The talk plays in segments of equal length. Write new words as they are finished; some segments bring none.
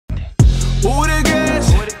Who would've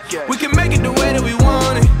guessed? We can make it the way that we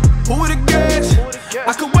want it. Who would've guessed?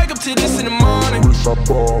 I could wake up to this in the morning.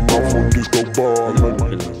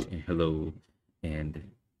 Hello,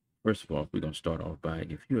 and first of all, we're gonna start off by,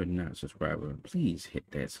 if you are not a subscriber, please hit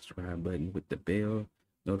that subscribe button with the bell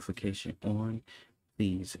notification on,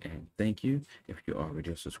 please, and thank you. If you're already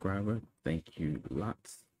a subscriber, thank you,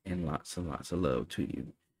 lots and lots and lots of love to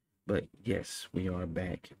you. But yes, we are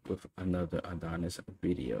back with another Adonis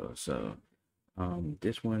video. So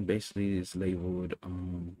this one basically is labeled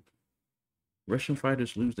Russian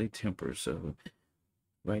fighters lose their temper. So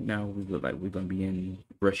right now we look like we're gonna be in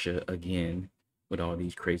Russia again with all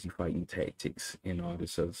these crazy fighting tactics and all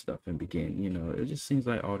this other stuff, and begin, you know, it just seems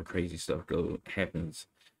like all the crazy stuff happens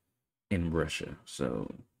in Russia. So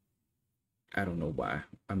I don't know why.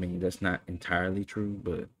 I mean, that's not entirely true,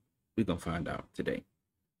 but we're gonna find out today.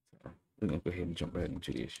 So we're gonna go ahead and jump right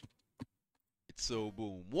into this. So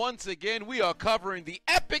boom, once again we are covering the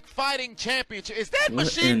epic fighting championship. Is that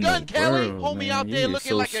Machine Gun Kelly? Homie out there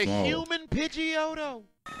looking like a human Pidgeotto.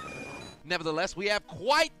 Nevertheless, we have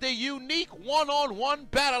quite the unique one-on-one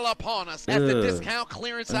battle upon us. At the discount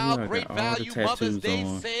clearance aisle, great value Mother's Day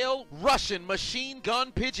sale, Russian Machine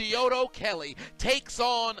Gun Pidgeotto Kelly takes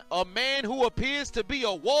on a man who appears to be a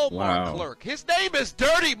Walmart clerk. His name is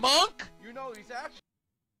Dirty Monk. You know he's actually...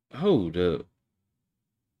 Hold up.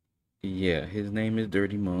 Yeah, his name is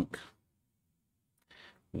Dirty Monk.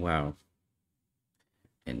 Wow.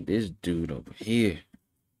 And this dude over here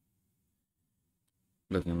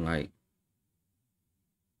looking like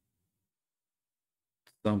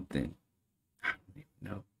something. I don't even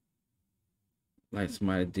know. Like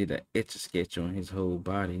somebody did an etch-a-sketch on his whole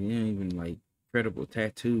body. They don't even like credible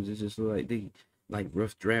tattoos. It's just like they like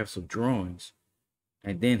rough drafts of drawings.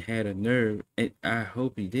 And then had a nerve, and I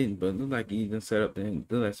hope he didn't, but it looked like he even set up and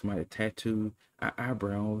looked like somebody tattooed an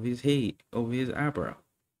eyebrow over his head, over his eyebrow.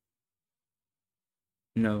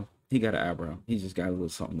 No, he got an eyebrow. He just got a little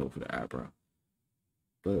something over the eyebrow.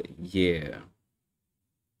 But yeah,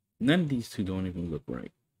 none of these two don't even look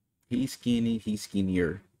right. He's skinny, he's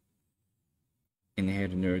skinnier, and they had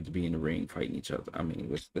the nerve to be in the ring fighting each other. I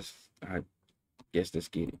mean, I guess let's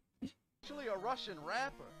get it. Actually a Russian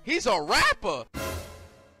rapper. He's a rapper.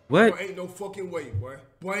 What? Boy, ain't no fucking way, boy.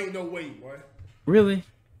 Boy, ain't no way, boy. Really?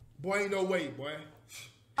 Boy, ain't no way, boy.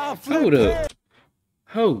 Hold up.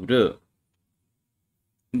 Hold up.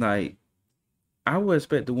 Like, I would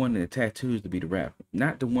expect the one in the tattoos to be the rapper,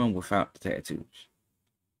 not the one without the tattoos.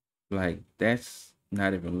 Like, that's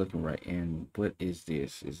not even looking right. And what is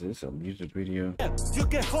this? Is this a music video? You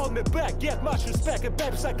can hold me back, get much respect, and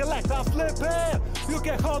babes I collect, I'm flipping. You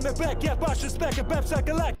can hold me back, get much respect, and babes I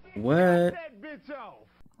collect. What?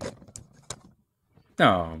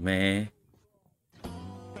 Oh man,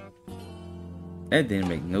 that didn't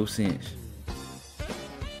make no sense.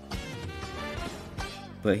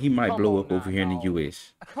 But he might blow up over here in the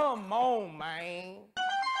US. Come on, man.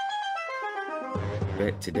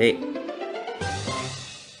 Back to that.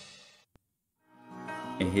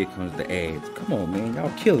 And here comes the ads. Come on, man, y'all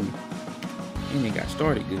killing me. And it got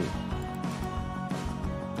started good.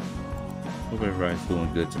 Hope everybody's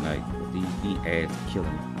doing good tonight. These ads are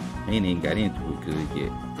killing me. I ain't even got into it good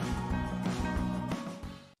yet.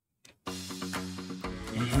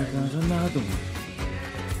 And here comes another one.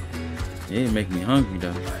 It didn't make me hungry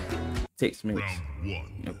though. Text me. Round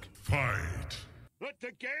one. Okay. Fight. Let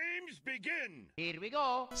the games begin. Here we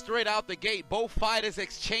go. Straight out the gate, both fighters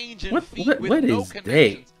exchanging What no is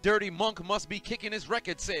connections. that? Dirty Monk must be kicking his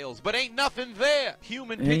record sales, but ain't nothing there.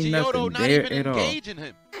 Human Ain't Pidgeotto nothing not there even at all. engaging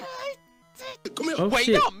him. Come here. Oh, Wait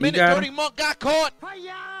shit. a minute, Got Dirty him. Monk got caught.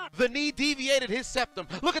 The knee deviated his septum.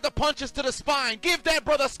 Look at the punches to the spine. Give that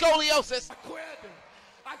brother scoliosis.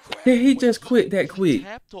 I quit. Did he just quit that quick?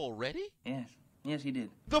 Tapped already? Yes, he did.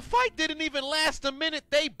 The fight didn't even last a minute.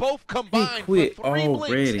 They both combined for quit 3 already.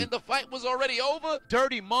 blinks, and the fight was already over.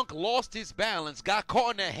 Dirty Monk lost his balance, got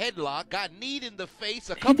caught in a headlock, got kneed in the face,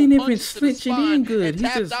 a couple didn't even punches to the switch it spine, in good. and He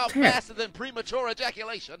tapped just out tapped. faster than premature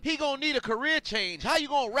ejaculation. He gonna need a career change. How you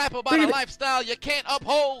gonna rap about a Wait. lifestyle you can't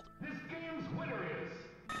uphold? This game's winner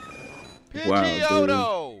is... Wow,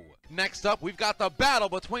 Pidgeotto. Next up, we've got the battle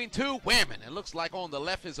between two women. It looks like on the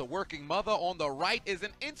left is a working mother, on the right is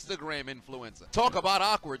an Instagram influencer. Talk about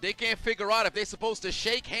awkward. They can't figure out if they're supposed to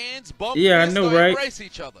shake hands, bump Yeah, I fists, know, or right? embrace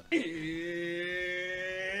each other.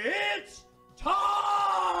 It's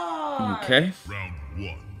time. Okay. Round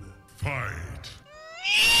one. Fight.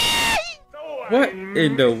 What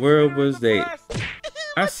in the world was that?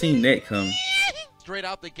 I seen that coming. Straight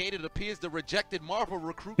out the gate, it appears the rejected Marvel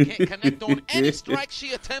recruit can't connect on any strike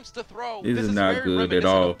she attempts to throw. This is not very good at reminiscent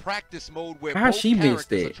all. of practice mode where How both she missed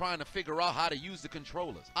characters that? are trying to figure out how to use the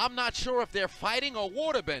controllers. I'm not sure if they're fighting or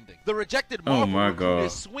waterbending. The rejected Oh Marvel my recruit God.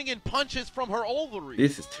 is swinging punches from her ovaries.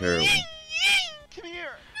 This is terrible. Come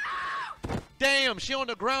here. Damn, she on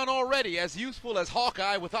the ground already, as useful as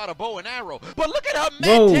Hawkeye without a bow and arrow. But look at her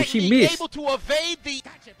Whoa, med she technique, missed. able to evade the...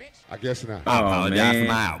 Gotcha, bitch. I guess not. Oh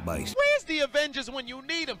man. Where's the Avengers when you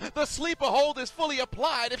need them? The sleeper hold is fully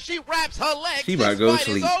applied. If she wraps her legs, She about this to go fight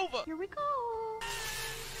sleep. is over. Here we go.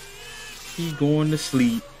 She going to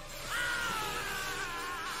sleep.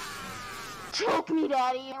 Choke me,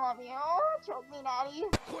 daddy. I love you. Choke me, daddy.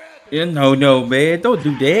 Yeah, no, man. Don't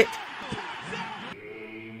do that.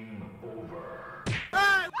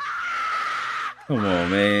 Come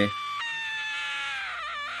on, man.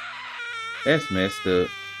 That's messed up.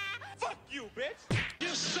 Fuck you, bitch. You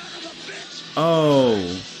son of a bitch. Oh,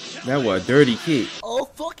 that was a dirty kick. I'll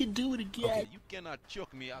fucking do it again. Okay, you cannot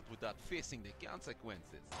choke me out without facing the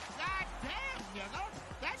consequences. God damn, you know?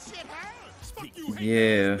 That shit hurts. Fuck you,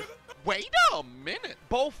 Yeah. Wait a minute.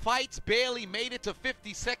 Both fights barely made it to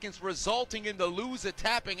 50 seconds, resulting in the loser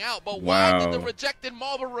tapping out. But why did the Wow. rejected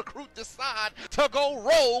Marvel recruit decide to go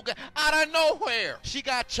rogue out of nowhere? She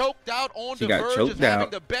got choked out on She the got verge choked of having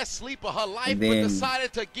out. the best sleep of her life, And but then-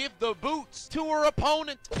 decided to give the boots to her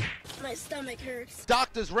opponent. My stomach hurts.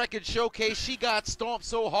 Doctor's record showcase she got stomped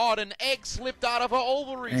so hard an egg slipped out of her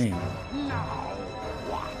ovaries. Dang. I'll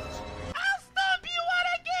stomp you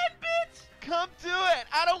out again, bitch! Come to it.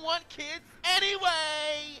 I don't want kids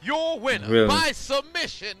anyway. Your winner Really? by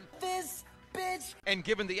submission. This bitch. And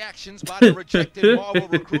given the actions by the rejected Marvel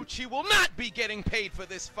recruit, she will not be getting paid for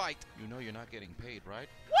this fight. You know you're not getting paid, right?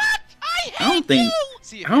 What? I hate I don't think- you!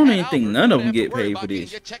 See, if I don't you had even think Albert, none you of them wouldn't have get to worry paid about for getting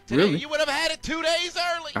this. your check today. Really? You would have had it 2 days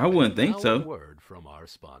early. I wouldn't think Now a so. word from our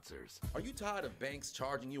sponsors. Are you tired of banks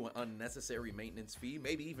charging you an unnecessary maintenance fee,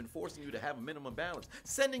 maybe even forcing you to have a minimum balance,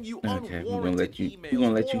 sending you Okay, we're unwarranted gonna let you. emails, We're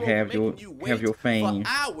gonna let you or have making your you wait have your for fame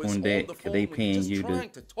hours on that the because they phone when paying you're you just to trying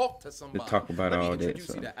to talk to somebody. talk about Let me all that. introduce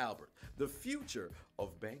So you to Albert, the future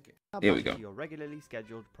of banking. there we go. Your regularly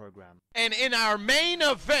scheduled program. And in our main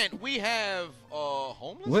event, we have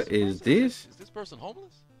homeless. What is person? this? Is this person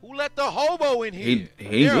homeless? Who let the hobo in He here?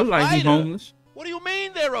 he They're a look like he's fighter. homeless. What do you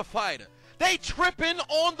mean they're a fighter? They tripping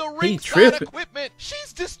on the He ringside tripping. equipment.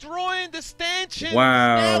 She's destroying the stanchions.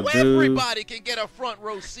 Wow, now dude. everybody can get a front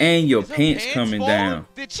row seat. And your Is her pants coming falling? down.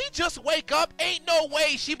 Did she just wake up? Ain't no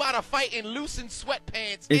way she about to fight in loosened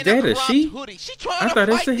sweatpants Is and that a cropped she? hoodie. She trying I to thought fight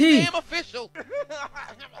that's a the he. damn official.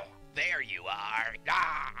 There you are.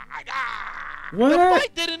 What? The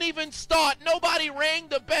fight didn't even start. Nobody rang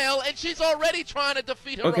the bell, and she's already trying to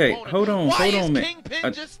defeat her Okay, opponent. hold on, Why hold is on, man.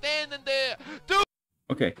 Kingpin just standing there? Dude.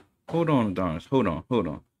 Okay, hold on, Adonis. Hold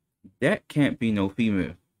on. That can't be no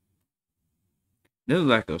female. This is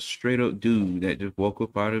like a straight up dude that just woke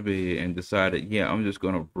up out of bed and decided, yeah, I'm just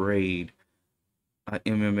gonna raid an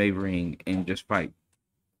MMA ring and just fight.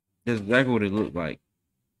 That's exactly what it looked like.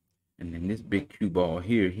 And then this big cue ball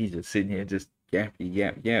here, he's just sitting here just yappy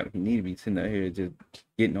yap. He need to be sitting out here just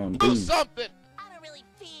getting on Do dudes. something. I don't really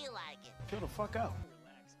feel like it. Chill the fuck out.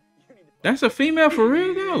 That's a female for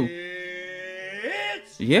real though.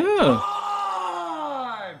 Yeah,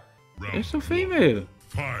 it's a female.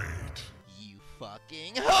 You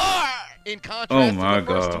fucking hard. In contrast Oh my to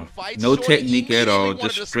the first two God. fights, No Shorty technique at all, immediately just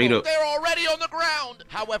wanted to straight smoke. up. They're already on the ground.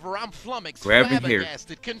 However, I'm flummoxed, Grabbing hair.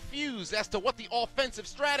 flabbergasted, confused as to what the offensive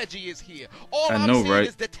strategy is here. All I I'm know, seeing right?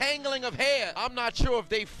 is the tangling of hair. I'm not sure if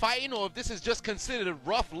they fighting or if this is just considered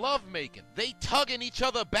rough lovemaking. They tugging each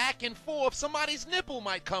other back and forth. Somebody's nipple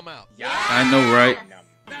might come out. I know, right?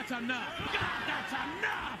 That's enough. That's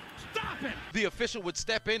enough. Stop it. The official would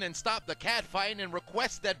step in and stop the cat fighting and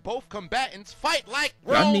request that both combatants fight like I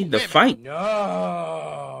grown need to women. fight.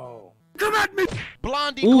 No.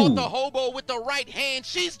 Blondie Ooh. caught the hobo with the right hand.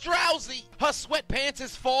 She's drowsy. Her sweatpants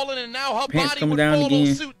is falling and now her Pants body coming would down follow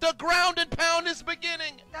again. suit. The ground and pound is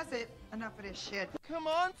beginning. That's it. Enough of this shit. Come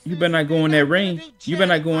on. You better not go in that ring. You better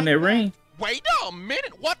not go in that ring. Wait a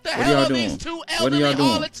minute. What the What hell y'all are doing? these two What are elderly y'all doing?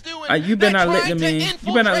 harlots doing? You better They're not let trying them to in.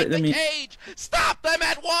 You better not let infiltrate them the in. cage. Stop them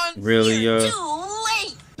at once. Really, Too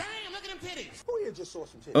late. Damn, look at them titties. Who here just saw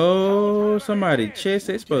some titties? Oh, somebody chest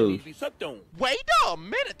exposed. Wait a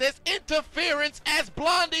minute. There's interference as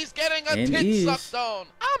Blondie's getting a And tit is. sucked on.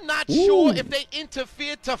 I'm not Ooh. sure if they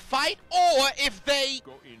interfered to fight or if they...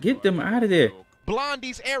 Get them out of there.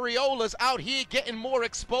 Blondie's areolas out here getting more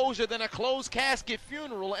exposure than a closed casket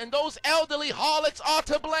funeral, and those elderly harlots are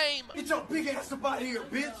to blame. Get your big ass up out of here,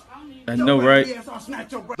 bitch. I know, right?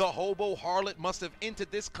 The hobo harlot must have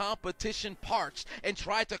entered this competition parched and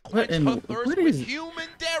tried to quench her thirst with human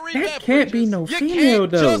dairy beverages. That can't be no female, you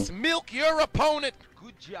can't though. just milk your opponent.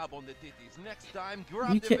 Good job on the titties. Next time,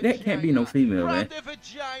 grab the vagina. That can't be no female, man. Grab the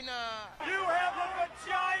vagina. You have a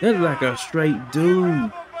vagina. That's like a straight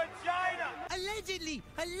dude.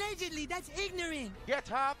 Allegedly, that's ignorant.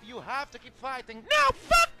 Get up, you have to keep fighting. No,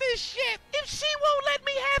 fuck this shit. If she won't let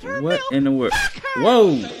me have her What milk, in the world? fuck her.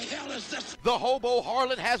 Whoa. The hobo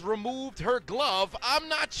harlot has removed her glove. I'm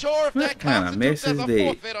not sure if What that kind of constitutes mess as is a that?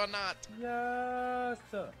 forfeit or not. Yes,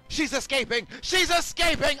 sir. She's escaping. She's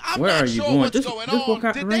escaping. I'm Where not are you sure going? what's Just going walk on.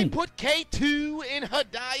 out Did the they ring. put K2 in her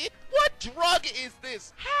diet? What drug is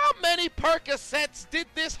this? How many Percocets did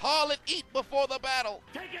this harlot eat before the battle?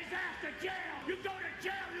 Take his ass to jail. You go to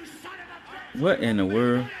jail, you son of a bitch. What in the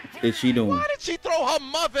world is she doing? Why did she throw her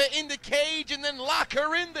mother in the cage and then lock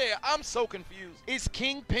her in there? I'm so confused. Is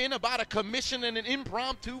Kingpin about to commission an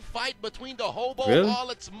impromptu fight between the hobo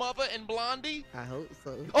harlot's mother and Blondie? I hope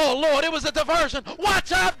so. Oh, Lord, it was a diversion.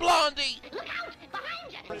 Watch out, Blondie. Look out!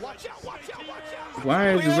 Behind you! Watch out, watch out, watch out.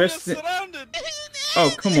 Why is the rest of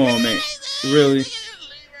Oh, come on, man. Really?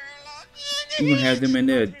 You gonna have them in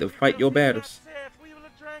there to fight your battles?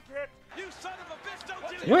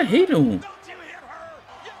 What he doing?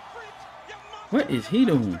 What is he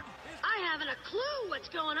doing? I haven't a clue what's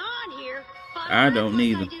going on here, but I don't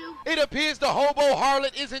neither. It appears the hobo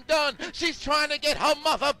harlot isn't done. She's trying to get her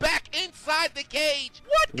mother back inside the cage.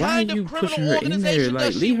 What Why kind are you of criminal pushing her in there? organization Like,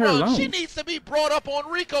 does she leave her run? alone. She needs to be brought up on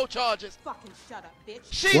RICO charges. Fucking shut up, bitch.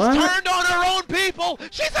 She's What? turned on her own people.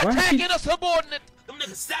 She's Why attacking a subordinate. Them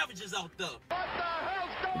niggas savages out there.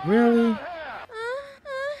 Really?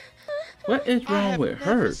 What is wrong with I have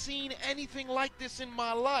never her? seen anything like this in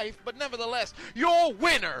my life, but nevertheless, your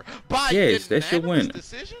winner by Yes, that's your unanimous winner.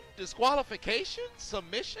 decision, disqualification,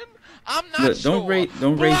 submission. I'm not Look, sure.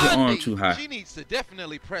 don't raise your arm Blondie, too high. She needs to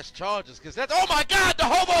definitely press charges because that's. Oh my God, the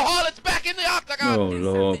hobo harlot's back in the octagon. Oh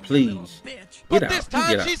Lord, please. But Get this out.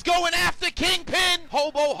 time Get she's going after Kingpin.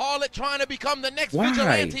 Hobo harlot trying to become the next Why?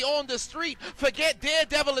 vigilante on the street. Forget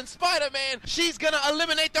Daredevil and Spider-Man. She's gonna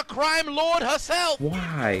eliminate the crime lord herself.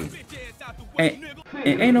 Why? And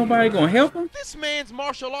ain't nobody gonna help him? This man's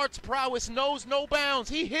martial arts prowess knows no bounds.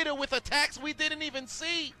 He hit her with attacks we didn't even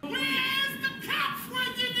see. Where's the cops when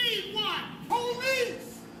you need one?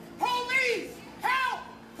 Police! Police! Help!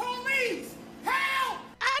 Police! Help!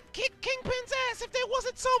 I'd kick Kingpin's ass if there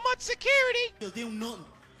wasn't so much security. You'll do nothing.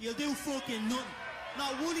 You'll do fucking nothing.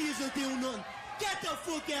 Not one of you will do nothing. Get the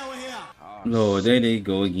fuck out of here. Lord, there they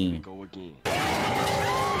go again.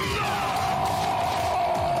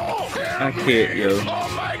 I can't, yo.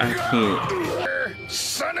 I can't.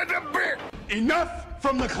 Son of a bitch! Enough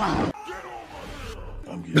from the clown.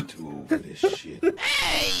 I'm getting too over this shit.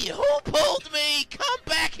 Hey, who pulled me? Come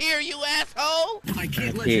back here, you asshole. I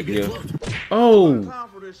can't let Can't, you get yo. close. Oh, Time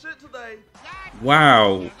for this shit today.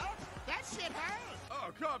 wow. That shit hurt. Oh,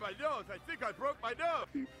 God, my nose. I think I broke my nose.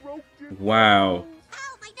 He broke it. Wow. Ow,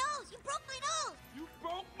 my nose! You broke my nose! You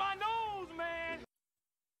broke my nose, man.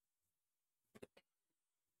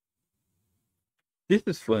 This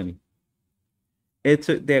is funny. It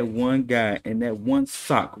took that one guy and that one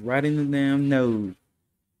sock right in the damn nose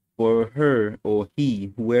for her or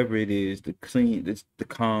he, whoever it is, to clean this to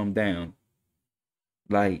calm down.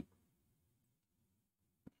 Like,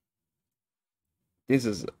 this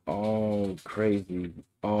is all crazy,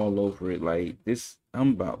 all over it. Like this, I'm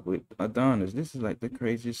about with Adonis. This is like the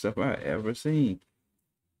craziest stuff I ever seen.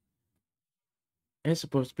 It's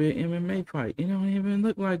supposed to be an MMA fight. It don't even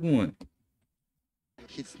look like one.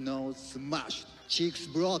 His nose smashed, cheeks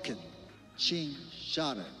broken, chin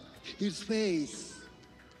shattered, his face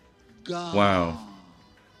gone. Wow.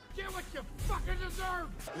 Get what you fucking deserve.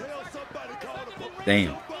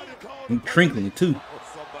 Damn. I'm crinkling too.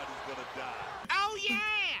 Oh yeah!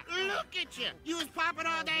 Look at you! You was popping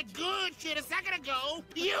all that good shit a second ago.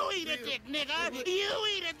 You eat a dick, nigga. You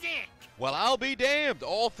eat a dick. Well, I'll be damned.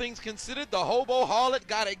 All things considered, the hobo harlot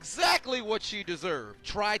got exactly what she deserved.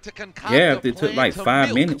 Tried to concoct Yeah, a it took plan like to 5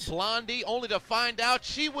 milk minutes. Blondie, only to find out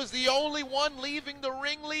she was the only one leaving the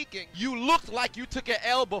ring leaking. You looked like you took a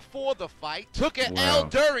L before the fight, took a L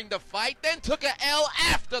during the fight, then took a L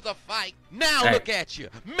after the fight. Now Hey. look at you,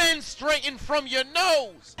 menstruating from your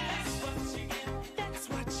nose.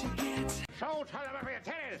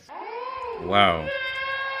 Wow.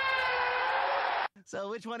 So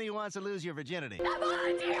which one of you wants to lose your virginity? I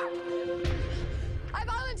volunteer! I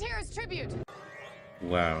volunteer as tribute.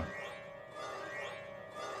 Wow.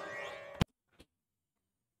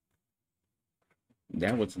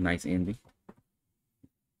 that was a nice ending.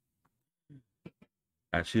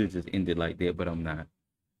 I should just end it like that, but I'm not.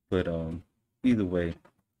 But either way,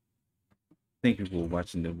 thank you for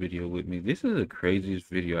watching the video with me. This is the craziest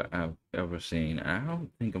video I've ever seen. I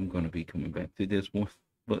don't think I'm gonna be coming back to this one,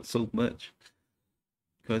 but so much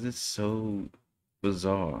because it's so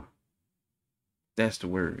bizarre. That's the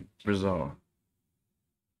word, bizarre.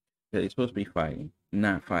 They're supposed to be fighting,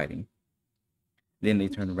 not fighting. Then they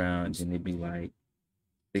turn around and they be like,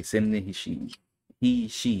 they send in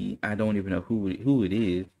she, I don't even know who it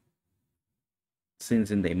is,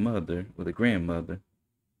 sends in their mother or the grandmother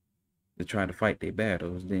to try to fight their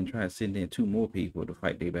battles, then try to send in 2 more people to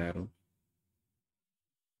fight their battle.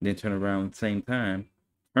 Then turn around at the same time,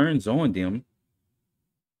 turns on them,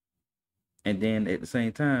 and then at the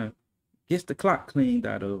same time, gets the clock cleaned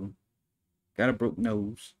out of them, got a broke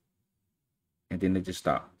nose, and then they just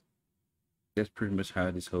stop. That's pretty much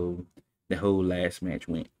how the whole last match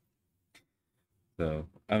went. So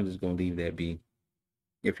I'm just gonna leave that be.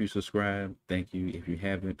 If you subscribe, thank you. If you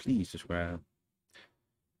haven't, please subscribe.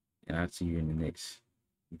 And I'll see you in the next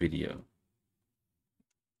video.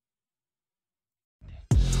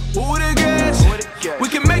 Who would've guessed? We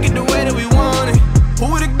can make it the way that we want it.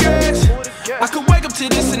 Who would've guessed? I could wake up to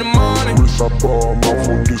this in the morning. Wrist I ball, my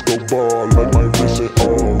phone disco ball, like my wrist it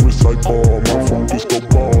on. Wrist I ball, my phone disco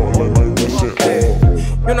ball, like my wrist it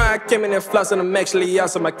on. You know I came in and floss and I'm actually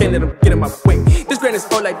awesome. I can't let them get in my way. This grand is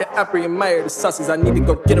full like the opera, admire the sauces. I need to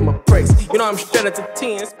go get him a praise. You know I'm straight up to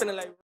 10, spinning like